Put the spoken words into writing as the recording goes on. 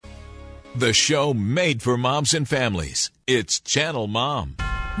The show made for moms and families. It's Channel Mom.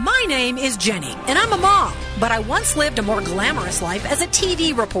 My name is Jenny, and I'm a mom, but I once lived a more glamorous life as a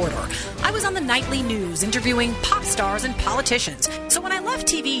TV reporter. I was on the nightly news interviewing pop stars and politicians. So when I left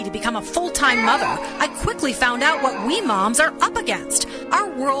TV to become a full-time mother, I quickly found out what we moms are up against. Our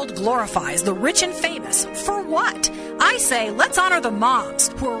world glorifies the rich and famous. For what? I say let's honor the moms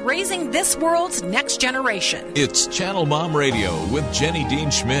who are raising this world's next generation. It's Channel Mom Radio with Jenny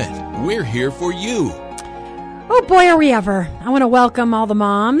Dean Schmidt. We're here for you. Oh, boy, are we ever. I want to welcome all the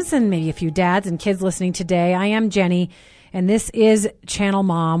moms and maybe a few dads and kids listening today. I am Jenny, and this is Channel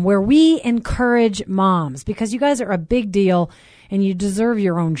Mom, where we encourage moms because you guys are a big deal and you deserve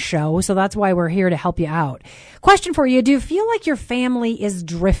your own show. So that's why we're here to help you out. Question for you. Do you feel like your family is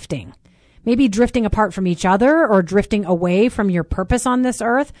drifting? Maybe drifting apart from each other or drifting away from your purpose on this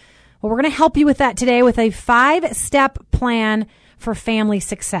earth? Well, we're going to help you with that today with a 5-step plan for family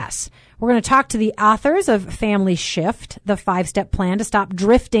success. We're going to talk to the authors of Family Shift, the 5-step plan to stop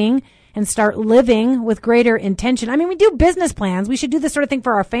drifting and start living with greater intention. I mean, we do business plans. We should do this sort of thing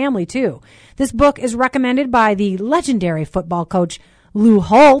for our family, too. This book is recommended by the legendary football coach, Lou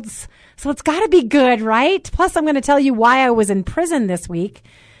Holtz. So it's got to be good, right? Plus, I'm going to tell you why I was in prison this week.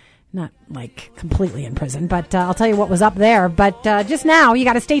 Not like completely in prison, but I'll tell you what was up there. But just now, you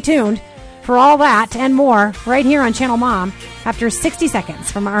got to stay tuned for all that and more right here on Channel Mom after 60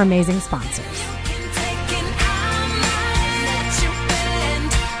 seconds from our amazing sponsors.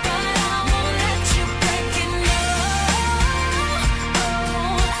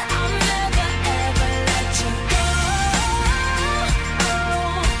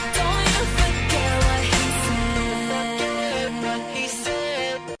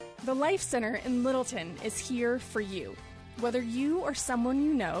 The Life Center in Littleton is here for you. Whether you or someone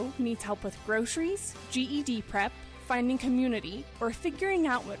you know needs help with groceries, GED prep, finding community, or figuring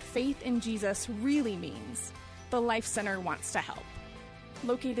out what faith in Jesus really means, the Life Center wants to help.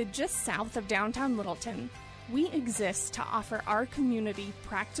 Located just south of downtown Littleton, we exist to offer our community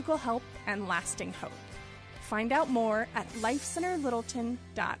practical help and lasting hope. Find out more at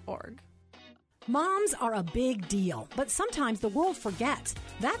lifecenterlittleton.org. Moms are a big deal, but sometimes the world forgets.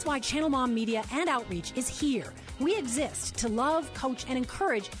 That's why Channel Mom Media and Outreach is here. We exist to love, coach, and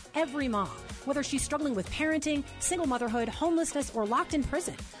encourage every mom, whether she's struggling with parenting, single motherhood, homelessness, or locked in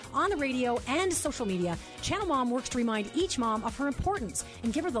prison. On the radio and social media, Channel Mom works to remind each mom of her importance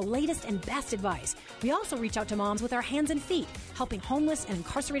and give her the latest and best advice. We also reach out to moms with our hands and feet, helping homeless and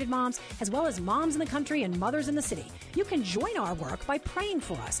incarcerated moms, as well as moms in the country and mothers in the city. You can join our work by praying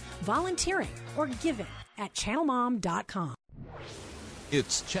for us, volunteering, or giving at channelmom.com.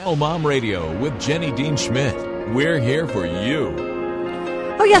 It's Channel Mom Radio with Jenny Dean Schmidt. We're here for you.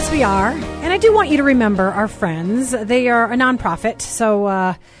 Oh, yes, we are. And I do want you to remember our friends. They are a nonprofit,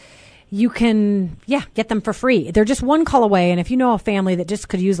 so you can, get them for free. They're just one call away. And if you know a family that just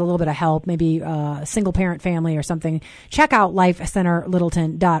could use a little bit of help, maybe a single-parent family or something, check out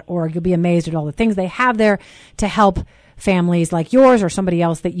lifecenterlittleton.org. You'll be amazed at all the things they have there to help families like yours or somebody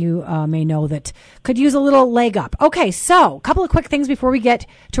else that you may know that could use a little leg up. Okay, so a couple of quick things before we get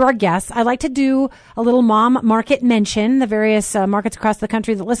to our guests. I like to do a little mom market mention, the various markets across the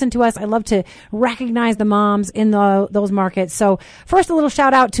country that listen to us. I love to recognize the moms in those markets. So first, a little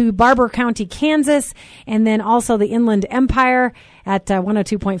shout out to Barber County, Kansas, and then also the Inland Empire at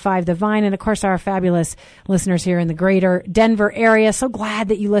 102.5 The Vine, and of course our fabulous listeners here in the greater Denver area. So glad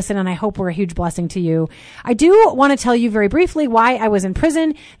that you listen, and I hope we're a huge blessing to you. I do want to tell you very briefly why I was in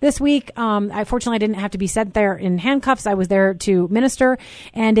prison this week. Fortunately, I didn't have to be sent there in handcuffs. I was there to minister,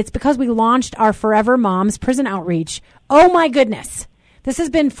 and it's because we launched our Forever Moms prison outreach. Oh my goodness. This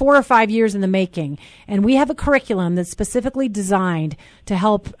has been 4 or 5 years in the making, and we have a curriculum that's specifically designed to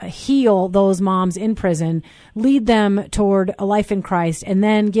help heal those moms in prison, lead them toward a life in Christ, and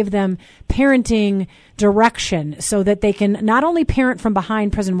then give them parenting direction so that they can not only parent from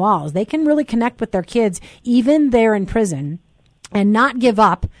behind prison walls, they can really connect with their kids even there in prison and not give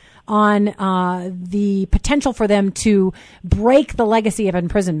up on the potential for them to break the legacy of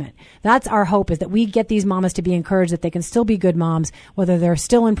imprisonment. That's our hope, is that we get these mamas to be encouraged that they can still be good moms, whether they're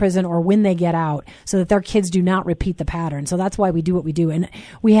still in prison or when they get out, so that their kids do not repeat the pattern. So that's why we do what we do. And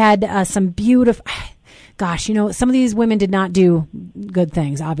we had some beautiful... Gosh, some of these women did not do good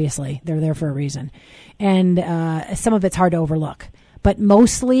things, obviously. They're there for a reason. And some of it's hard to overlook. But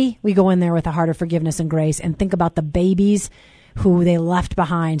mostly, we go in there with a heart of forgiveness and grace and think about the babies who they left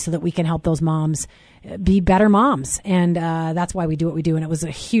behind so that we can help those moms be better moms. And that's why we do what we do. And it was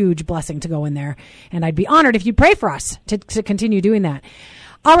a huge blessing to go in there. And I'd be honored if you'd pray for us to continue doing that.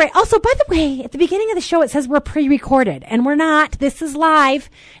 All right. Also, by the way, at the beginning of the show, it says we're pre-recorded, and we're not. This is live.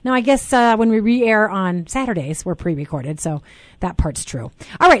 Now, I guess when we re-air on Saturdays, we're pre-recorded, so that part's true.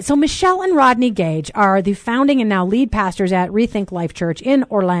 All right. So Michelle and Rodney Gage are the founding and now lead pastors at Rethink Life Church in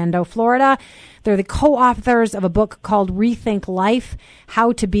Orlando, Florida. They're the co-authors of a book called Rethink Life,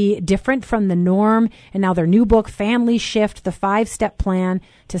 How to Be Different from the Norm. And now their new book, Family Shift, the 5-Step Plan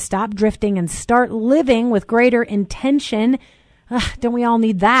to Stop Drifting and Start Living with Greater Intention. Don't we all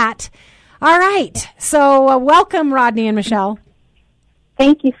need that? All right. So welcome, Rodney and Michelle.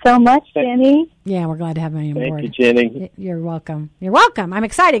 Thank you so much, Jenny. Yeah, we're glad to have you on board. Thank you, Jenny. You're welcome. You're welcome. I'm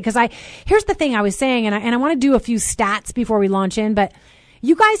excited because here's the thing I was saying, and I want to do a few stats before we launch in, but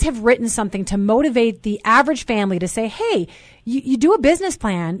you guys have written something to motivate the average family to say, hey, you do a business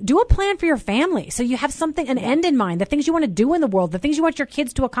plan, do a plan for your family. So you have something, an end in mind, the things you want to do in the world, the things you want your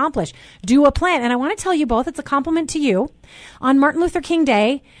kids to accomplish. Do a plan. And I want to tell you both, it's a compliment to you. On Martin Luther King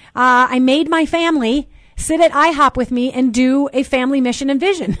Day, I made my family sit at IHOP with me and do a family mission and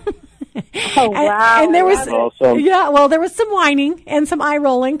vision. Oh, wow. And there was, awesome. Yeah, well, there was some whining and some eye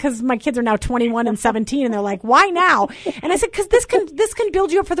rolling because my kids are now 21 and 17 and they're like, why now? And I said, because this can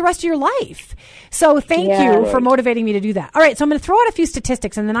build you up for the rest of your life. So thank you for motivating me to do that. All right. So I'm going to throw out a few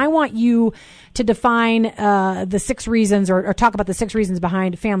statistics and then I want you to define the 6 reasons or talk about the 6 reasons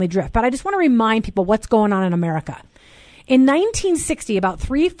behind family drift. But I just want to remind people what's going on in America. In 1960, about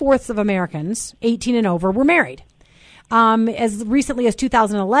 3/4 of Americans 18 and over were married. As recently as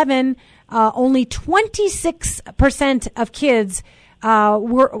 2011, only 26% of kids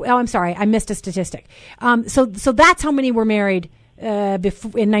were. Oh, I'm sorry, I missed a statistic. So that's how many were married in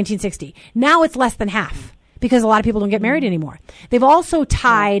 1960. Now it's less than half because a lot of people don't get married anymore. They've also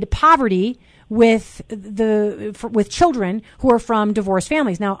tied poverty with children who are from divorced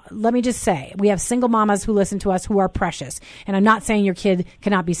families. Now, let me just say, we have single mamas who listen to us who are precious. And I'm not saying your kid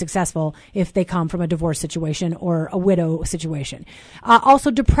cannot be successful if they come from a divorce situation or a widow situation.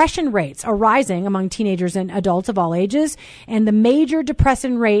 Also, depression rates are rising among teenagers and adults of all ages. And the major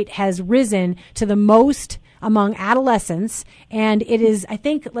depression rate has risen to the most among adolescents, and it is, I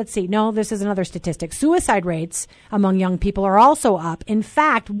think, this is another statistic. Suicide rates among young people are also up. In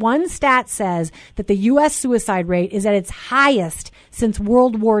fact, one stat says that the U.S. suicide rate is at its highest since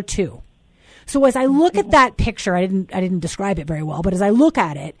World War II. So as I look at that picture, I didn't describe it very well, but as I look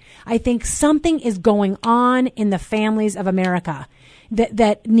at it, I think something is going on in the families of America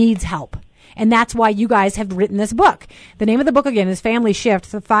that needs help. And that's why you guys have written this book. The name of the book, again, is Family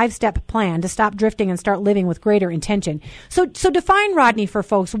Shift, the 5-Step Plan to Stop Drifting and Start Living with Greater Intention. So define, Rodney, for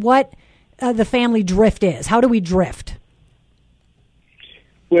folks, what the family drift is. How do we drift?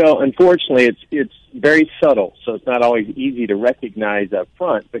 Well, unfortunately, it's very subtle, so it's not always easy to recognize up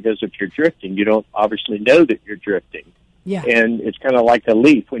front because if you're drifting, you don't obviously know that you're drifting. Yeah. And it's kind of like a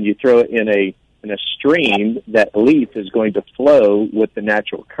leaf. When you throw it in a stream, that leaf is going to flow with the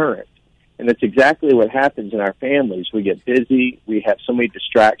natural current. And that's exactly what happens in our families. We get busy. We have so many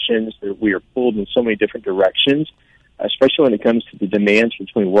distractions. We are pulled in so many different directions, especially when it comes to the demands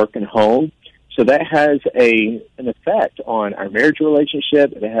between work and home. So that has an effect on our marriage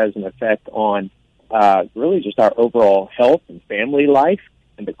relationship. It has an effect on really just our overall health and family life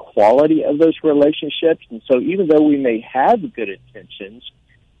and the quality of those relationships. And so even though we may have good intentions,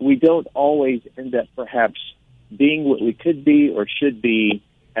 we don't always end up perhaps being what we could be or should be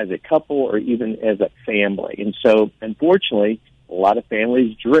as a couple or even as a family. And so, unfortunately, a lot of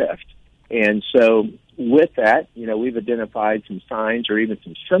families drift. And so with that, we've identified some signs or even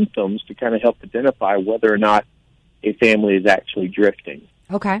some symptoms to kind of help identify whether or not a family is actually drifting.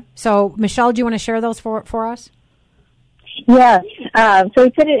 Okay. So, Michelle, do you want to share those for us? Yes. So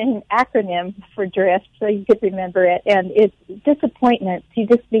we put it in an acronym for drift so you could remember it. And it's disappointments. You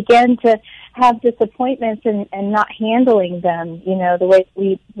just begin to have disappointments and not handling them, the way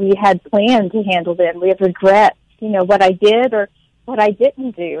we had planned to handle them. We have regrets, what I did or what I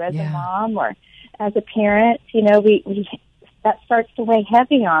didn't do as a mom or as a parent. We that starts to weigh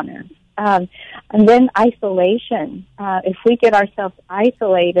heavy on us. And then isolation. If we get ourselves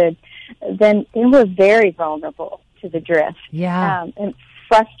isolated, then we're very vulnerable to the drift. Yeah. And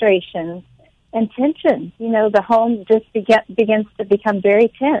frustration and tension. The home just begins to become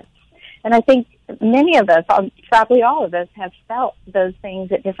very tense. And I think many of us, probably all of us, have felt those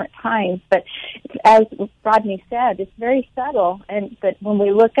things at different times. But as Rodney said, it's very subtle. But when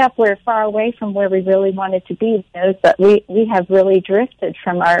we look up, we're far away from where we really wanted to be. But we have really drifted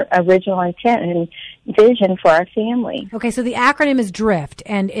from our original intent and vision for our family. Okay, so the acronym is DRIFT,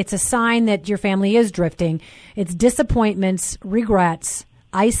 and it's a sign that your family is drifting. It's disappointments, regrets,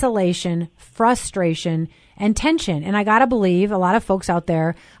 isolation, frustration, and tension. And I got to believe a lot of folks out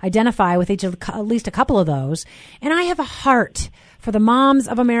there identify with at least a couple of those. And I have a heart for the moms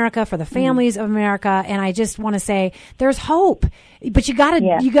of America, for the families of America. And I just want to say there's hope, but you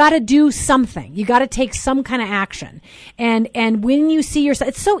gotta do something. You gotta take some kind of action. And when you see yourself,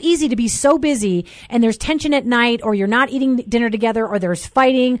 it's so easy to be so busy and there's tension at night, or you're not eating dinner together, or there's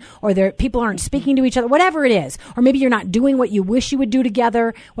fighting, or people aren't speaking to each other, whatever it is, or maybe you're not doing what you wish you would do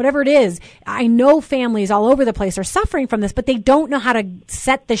together, whatever it is. I know families all over the place are suffering from this, but they don't know how to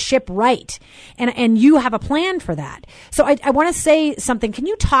set the ship right. And you have a plan for that. So I want to say something. Can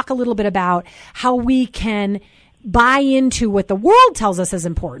you talk a little bit about how we can buy into what the world tells us is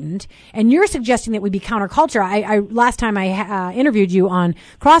important? And you're suggesting that we be counterculture. I last time I interviewed you on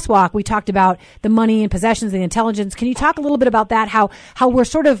Crosswalk, we talked about the money and possessions, the intelligence. Can you talk a little bit about that? How we're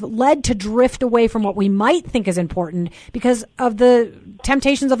sort of led to drift away from what we might think is important because of the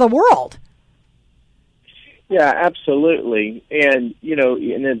temptations of the world? Yeah, absolutely. And,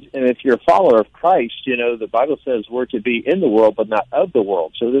 and if you're a follower of Christ, the Bible says we're to be in the world, but not of the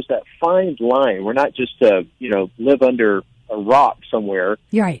world. So there's that fine line. We're not just to, live under a rock somewhere.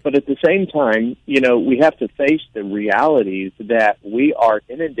 Right. But at the same time, we have to face the realities that we are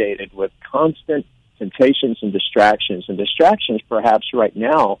inundated with constant temptations and distractions. And distractions, perhaps right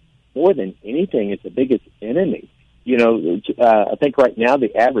now, more than anything, is the biggest enemy. I think right now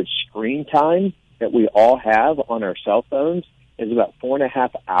the average screen time that we all have on our cell phones is about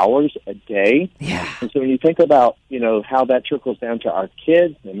 4.5 hours a day. Yeah. And so when you think about, how that trickles down to our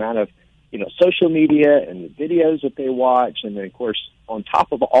kids, the amount of, social media and the videos that they watch, and then, of course, on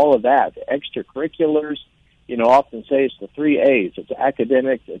top of all of that, the extracurriculars, often say it's the 3 A's. It's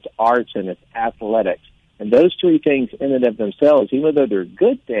academics, it's arts, and it's athletics. And those three things in and of themselves, even though they're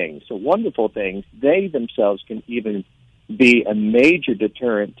good things, so wonderful things, they themselves can even be a major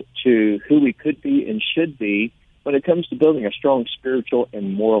deterrent to who we could be and should be when it comes to building a strong spiritual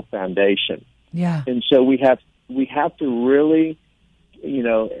and moral foundation. Yeah. And so we have to really,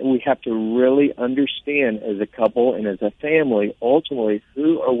 understand as a couple and as a family, ultimately,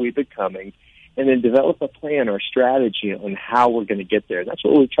 who are we becoming, and then develop a plan or strategy on how we're going to get there. That's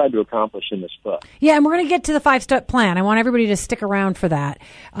what we've tried to accomplish in this book. Yeah, and we're going to get to the 5-step plan. I want everybody to stick around for that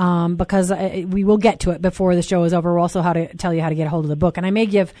because we will get to it before the show is over. We'll also tell you how to get a hold of the book. And I may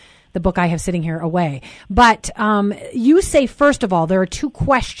give the book I have sitting here away. But you say, first of all, there are 2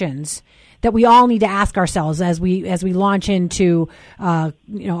 questions that we all need to ask ourselves as we launch into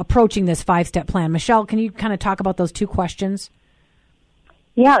approaching this 5-step plan. Michelle, can you kind of talk about those 2 questions?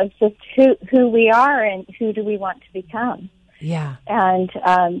 Yeah, it's just who we are and who do we want to become. Yeah. And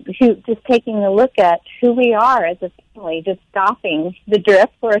just taking a look at who we are as a family, just stopping the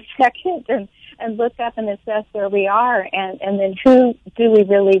drift for a second and look up and assess where we are, and then who do we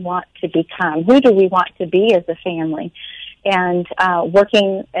really want to become? Who do we want to be as a family? And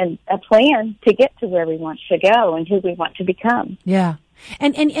working a plan to get to where we want to go and who we want to become. Yeah.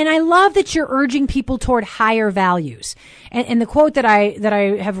 And I love that you're urging people toward higher values. And the quote that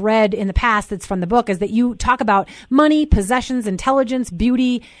I have read in the past that's from the book is that you talk about money, possessions, intelligence,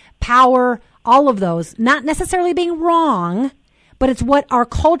 beauty, power, all of those, not necessarily being wrong, but it's what our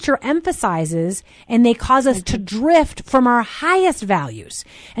culture emphasizes, and they cause us to drift from our highest values.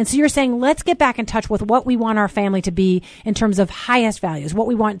 And so you're saying, let's get back in touch with what we want our family to be in terms of highest values, what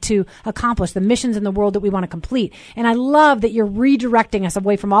we want to accomplish, the missions in the world that we want to complete. And I love that you're redirecting us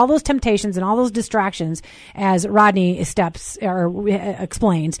away from all those temptations and all those distractions, as Rodney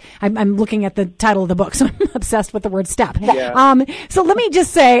explains. I'm looking at the title of the book, so I'm obsessed with the word step. Yeah. So let me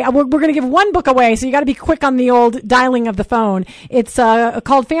just say, we're going to give one book away, so you got to be quick on the old dialing of the phone. It's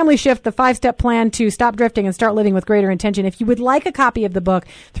called Family Shift, the 5-step plan to stop drifting and start living with greater intention. If you would like a copy of the book,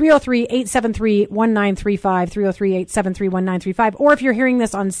 303-873-1935, 303-873-1935. Or if you're hearing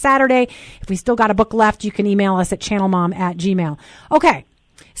this on Saturday, if we still got a book left, you can email us at channelmom@gmail. Okay.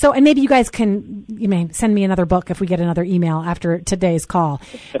 So, and maybe you guys you may send me another book if we get another email after today's call.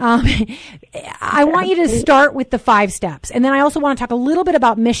 I want you to start with the 5 steps. And then I also want to talk a little bit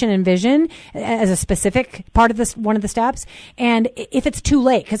about mission and vision as a specific part of this, one of the steps. And if it's too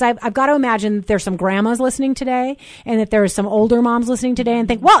late, because I've got to imagine that there's some grandmas listening today and that there's some older moms listening today and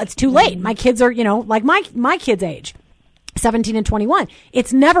think, well, it's too late. My kids are, like my kids' age, 17 and 21.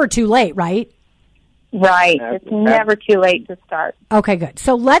 It's never too late, right? Right. It's never too late to start. Okay, good.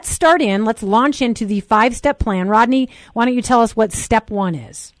 So let's launch into the 5-step plan. Rodney, why don't you tell us what step 1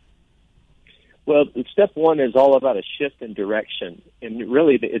 is? Well, step 1 is all about a shift in direction, and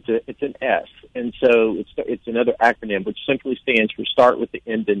really it's an S, and so it's another acronym which simply stands for start with the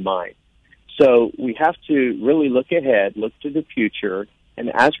end in mind. So we have to really look ahead, look to the future, and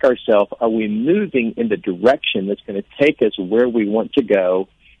ask ourselves, are we moving in the direction that's going to take us where we want to go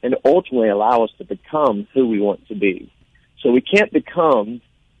and ultimately allow us to become who we want to be? So we can't become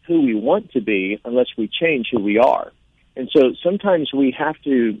who we want to be unless we change who we are. And so sometimes we have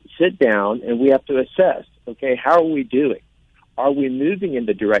to sit down and we have to assess, okay, how are we doing? Are we moving in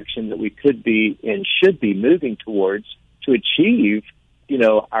the direction that we could be and should be moving towards to achieve,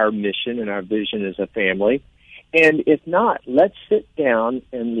 our mission and our vision as a family? And if not, let's sit down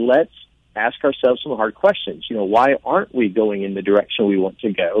and let's ask ourselves some hard questions. Why aren't we going in the direction we want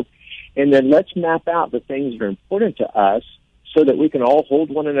to go? And then let's map out the things that are important to us so that we can all hold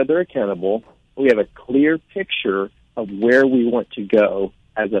one another accountable. We have a clear picture of where we want to go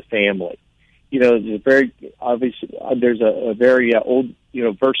as a family. There's a very obvious, there's a very old,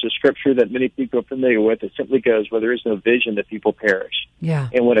 verse of scripture that many people are familiar with. It simply goes, where there is no vision, the people perish. Yeah.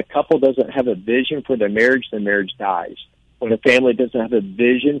 And when a couple doesn't have a vision for their marriage, the marriage dies. When a family doesn't have a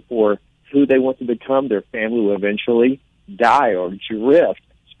vision for who they want to become, their family will eventually die or drift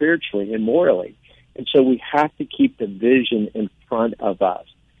spiritually and morally. And so we have to keep the vision in front of us.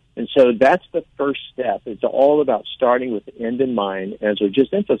 And so that's the first step. It's all about starting with the end in mind. As we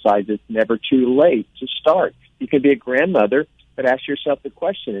just emphasized, it's never too late to start. You can be a grandmother, but ask yourself the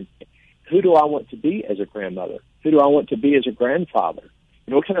question, who do I want to be as a grandmother? Who do I want to be as a grandfather?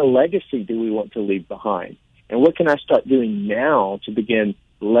 And what kind of legacy do we want to leave behind? And what can I start doing now to begin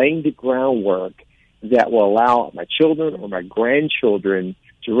laying the groundwork that will allow my children or my grandchildren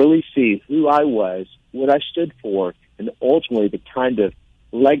to really see who I was, what I stood for, and ultimately the kind of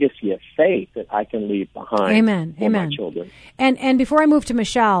legacy of faith that I can leave behind. Amen. For Amen. my children. And before I move to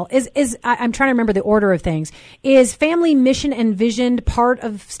Michelle, I'm trying to remember the order of things. Is family mission and vision part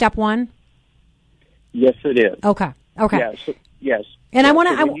of step one? Yes, it is. Okay. Yes. And I want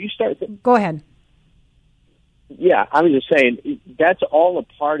So to. when you start Go ahead. Yeah, I was just saying that's all a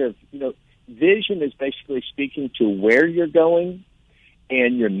part of, vision is basically speaking to where you're going,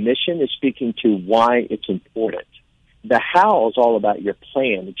 and your mission is speaking to why it's important. The how is all about your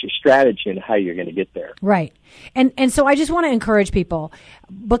plan. It's your strategy and how you're going to get there. Right. And so I just want to encourage people,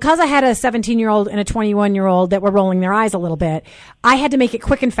 because I had a 17-year-old and a 21-year-old that were rolling their eyes a little bit, I had to make it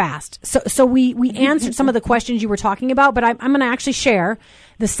quick and fast. So we answered some of the questions you were talking about, but I'm going to actually share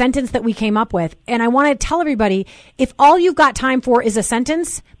the sentence that we came up with. And I want to tell everybody, if all you've got time for is a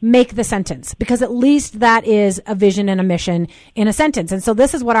sentence, make the sentence, because at least that is a vision and a mission in a sentence. And so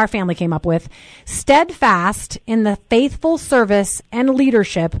this is what our family came up with. Steadfast in the faithful service and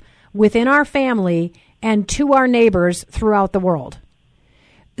leadership within our family and to our neighbors throughout the world.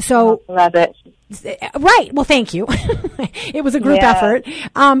 So, love it. Right. Well, thank you. It was a group effort.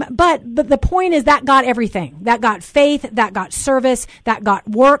 But the point is that got everything. That got faith, that got service, that got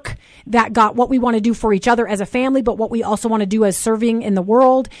work, that got what we want to do for each other as a family, but what we also want to do as serving in the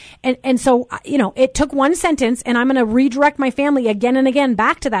world. And so, it took one sentence, and I'm going to redirect my family again and again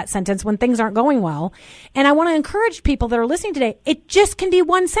back to that sentence when things aren't going well. And I want to encourage people that are listening today, it just can be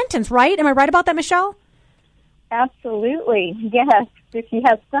one sentence, right? Am I right about that, Michelle? Absolutely. Yes. If you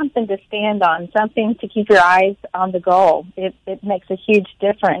have something to stand on, something to keep your eyes on the goal, it makes a huge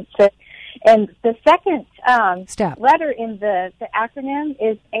difference. And the second step letter in the acronym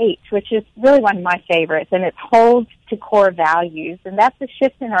is H, which is really one of my favorites, and it holds to core values. And that's a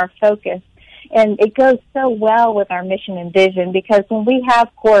shift in our focus. And it goes so well with our mission and vision, because when we have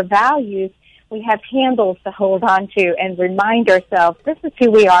core values, we have handles to hold on to and remind ourselves, this is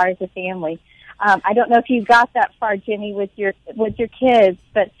who we are as a family. I don't know if you got that far, Jenny, with your kids,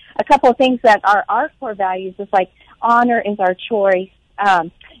 but a couple of things that are our core values is like honor is our choice,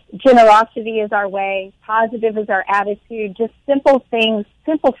 generosity is our way, positive is our attitude, just simple things,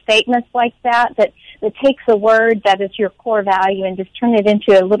 simple statements like that takes a word that is your core value and just turn it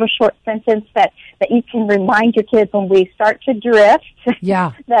into a little short sentence that you can remind your kids when we start to drift.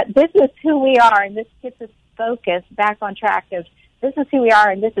 Yeah. That this is who we are, and this gets us focused back on track of this is who we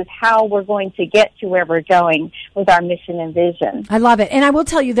are, and this is how we're going to get to where we're going with our mission and vision. I love it. And I will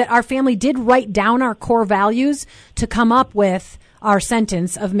tell you that our family did write down our core values to come up with our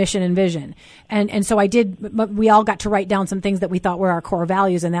sentence of mission and vision. And so we all got to write down some things that we thought were our core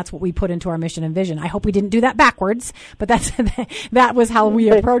values, and that's what we put into our mission and vision. I hope we didn't do that backwards, but that was how we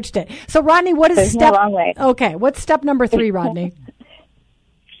approached it. So Rodney, what is no wrong way. Okay, what's step number 3, Rodney?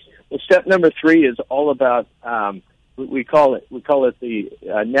 Well, step number 3 is all about, we call it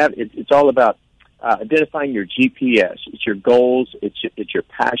it's all about identifying your GPS. It's your goals, it's your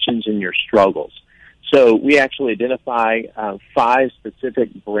passions and your struggles. So we actually identify 5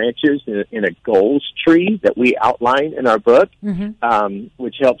 specific branches in a goals tree that we outline in our book,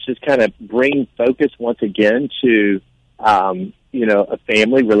 which helps us kind of bring focus once again to a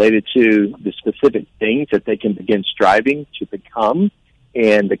family related to the specific things that they can begin striving to become,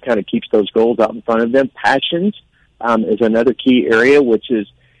 and that kind of keeps those goals out in front of them. Passions is another key area, which is,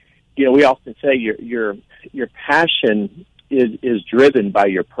 we often say your passion is driven by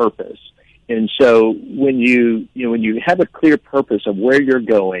your purpose. And so when you have a clear purpose of where you're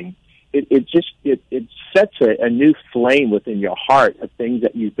going, it sets a new flame within your heart of things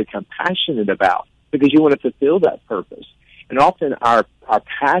that you've become passionate about, because you want to fulfill that purpose. And often our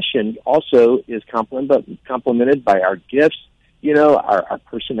passion also is complemented by our gifts, our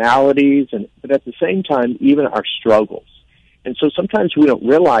personalities, but at the same time, even our struggles. And so sometimes we don't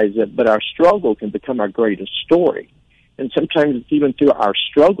realize it, but our struggle can become our greatest story. And sometimes it's even through our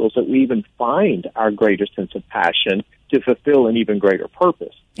struggles that we even find our greater sense of passion to fulfill an even greater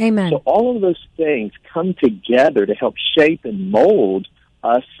purpose. Amen. So all of those things come together to help shape and mold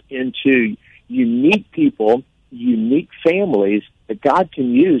us into unique people, unique families that God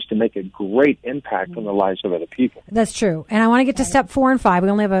can use to make a great impact on the lives of other people. That's true. And I want to get to step 4 and 5. We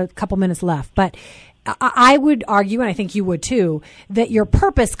only have a couple minutes left, but I would argue, and I think you would too, that your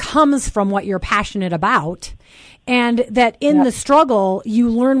purpose comes from what you're passionate about, and that in the struggle, you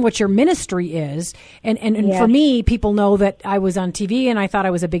learn what your ministry is. And for me, people know that I was on TV and I thought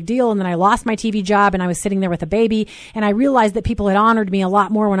I was a big deal. And then I lost my TV job and I was sitting there with a baby. And I realized that people had honored me a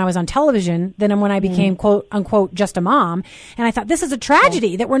lot more when I was on television than when I became, quote unquote, just a mom. And I thought, this is a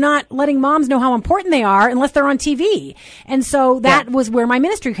tragedy that we're not letting moms know how important they are unless they're on TV. And so that was where my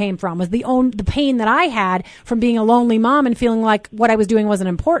ministry came from, was the pain that I had from being a lonely mom and feeling like what I was doing wasn't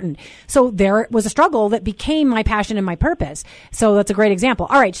important. So there was a struggle that became my passion and my purpose. So that's a great example.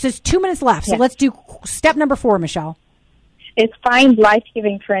 All right, so there's 2 minutes left. So let's do step number 4, Michelle. It's find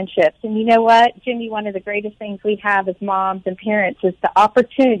life-giving friendships. And you know what, Jimmy, one of the greatest things we have as moms and parents is the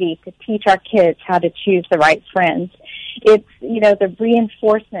opportunity to teach our kids how to choose the right friends. It's, the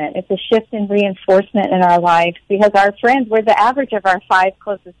reinforcement. It's a shift in reinforcement in our lives, because our friends, we're the average of our 5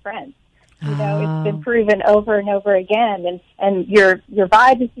 closest friends. It's been proven over and over again, and your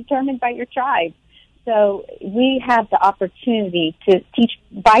vibe is determined by your tribe. So we have the opportunity to teach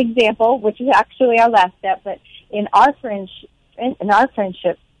by example, which is actually our last step, but in our friendship,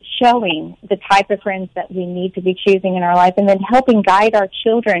 showing the type of friends that we need to be choosing in our life, and then helping guide our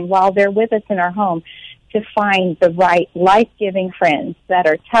children while they're with us in our home to find the right life-giving friends that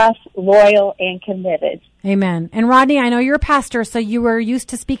are tough, loyal, and committed. Amen. And Rodney, I know you're a pastor, so you were used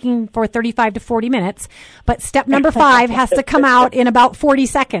to speaking for 35 to 40 minutes, but step number 5 has to come out in about 40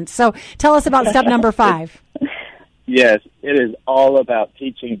 seconds. So tell us about step number 5. Yes, it is all about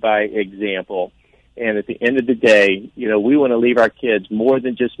teaching by example. And at the end of the day, we want to leave our kids more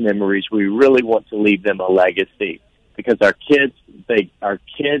than just memories. We really want to leave them a legacy, because our kids are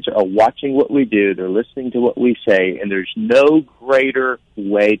watching what we do. They're listening to what we say, and there's no greater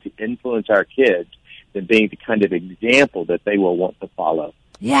way to influence our kids than being the kind of example that they will want to follow.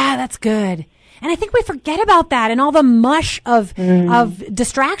 Yeah, that's good. And I think we forget about that and all the mush of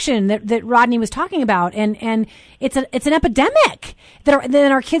distraction that Rodney was talking about. And it's an epidemic that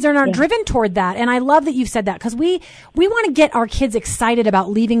our kids are not driven toward that. And I love that you've said that, because we want to get our kids excited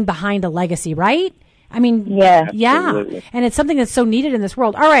about leaving behind a legacy, right? I mean, yeah. And it's something that's so needed in this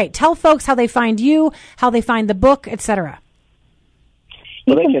world. All right. Tell folks how they find you, how they find the book, etc.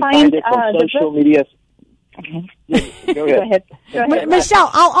 Well, they can find it on social media. Okay. Go ahead. Michelle,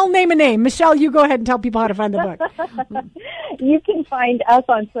 I'll name a name. Michelle, you go ahead and tell people how to find the book. You can find us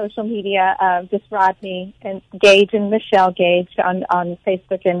on social media, just Rodney and Gage and Michelle Gage on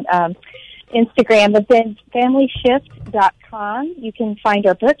Facebook and Instagram, but then FamilyShift.com. You can find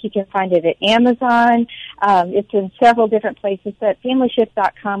our book. You can find it at Amazon. It's in several different places, but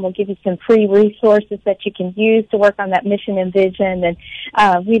FamilyShift.com will give you some free resources that you can use to work on that mission and vision, and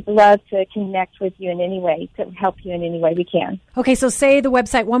we'd love to connect with you in any way, to help you in any way we can. Okay, so say the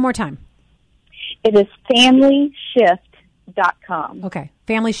website one more time. It is FamilyShift.com. Okay,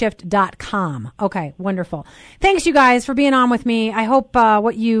 FamilyShift.com. Okay, wonderful. Thanks, you guys, for being on with me. I hope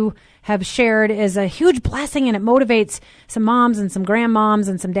what you have shared is a huge blessing, and it motivates some moms and some grandmoms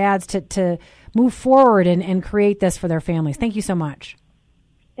and some dads to move forward and create this for their families. Thank you so much.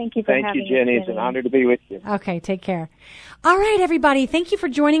 Thank you for having me. Thank you, Jenny. It's an honor to be with you. Okay, take care. All right, everybody. Thank you for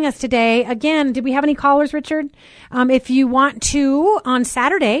joining us today. Again, did we have any callers, Richard? If you want to, on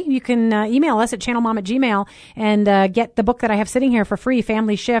Saturday, you can email us at channelmom@gmail and get the book that I have sitting here for free,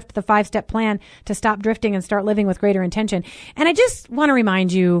 Family Shift, the 5-step plan to stop drifting and start living with greater intention. And I just want to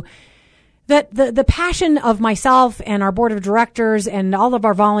remind you, that the passion of myself and our board of directors and all of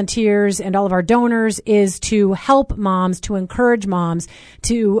our volunteers and all of our donors is to help moms, to encourage moms,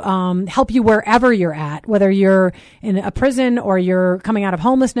 to help you wherever you're at, whether you're in a prison or you're coming out of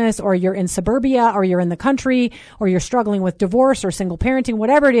homelessness or you're in suburbia or you're in the country or you're struggling with divorce or single parenting,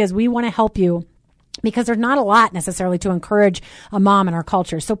 whatever it is, we want to help you. Because there's not a lot necessarily to encourage a mom in our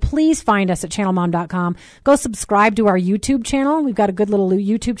culture. So please find us at channelmom.com. Go subscribe to our YouTube channel. We've got a good little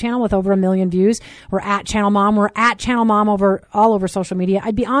YouTube channel with over 1 million views. We're at Channel Mom. We're at Channel Mom all over social media.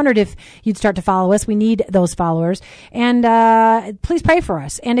 I'd be honored if you'd start to follow us. We need those followers. And please pray for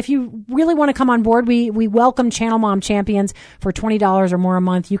us. And if you really want to come on board, we welcome Channel Mom champions for $20 or more a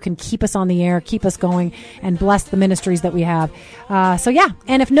month. You can keep us on the air, keep us going, and bless the ministries that we have.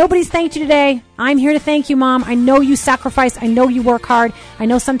 And if nobody's thanked you today, I'm here to thank you, Mom. I know you sacrifice. I know you work hard. I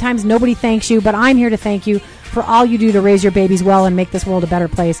know sometimes nobody thanks you, but I'm here to thank you for all you do to raise your babies well and make this world a better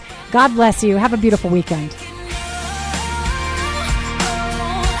place. God bless you. Have a beautiful weekend.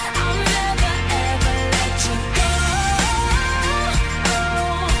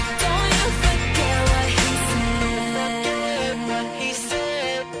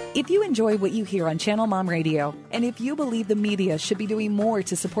 If you enjoy what you hear on Channel Mom Radio, and if you believe the media should be doing more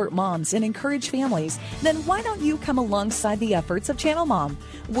to support moms and encourage families, then why don't you come alongside the efforts of Channel Mom?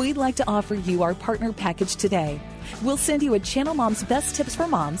 We'd like to offer you our partner package today. We'll send you a Channel Mom's Best Tips for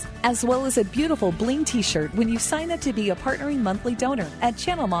Moms, as well as a beautiful bling t-shirt when you sign up to be a partnering monthly donor at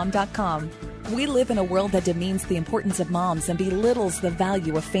channelmom.com. We live in a world that demeans the importance of moms and belittles the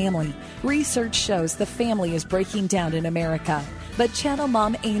value of family. Research shows the family is breaking down in America. But Channel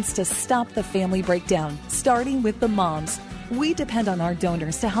Mom aims to stop the family breakdown, starting with the moms. We depend on our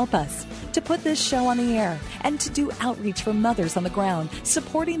donors to help us, to put this show on the air, and to do outreach for mothers on the ground,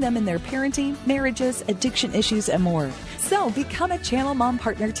 supporting them in their parenting, marriages, addiction issues, and more. So become a Channel Mom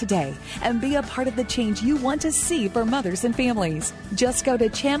partner today and be a part of the change you want to see for mothers and families. Just go to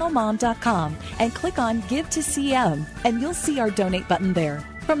channelmom.com and click on Give to CM, and you'll see our donate button there.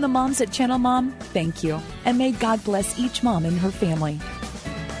 From the moms at Channel Mom, thank you. And may God bless each mom and her family.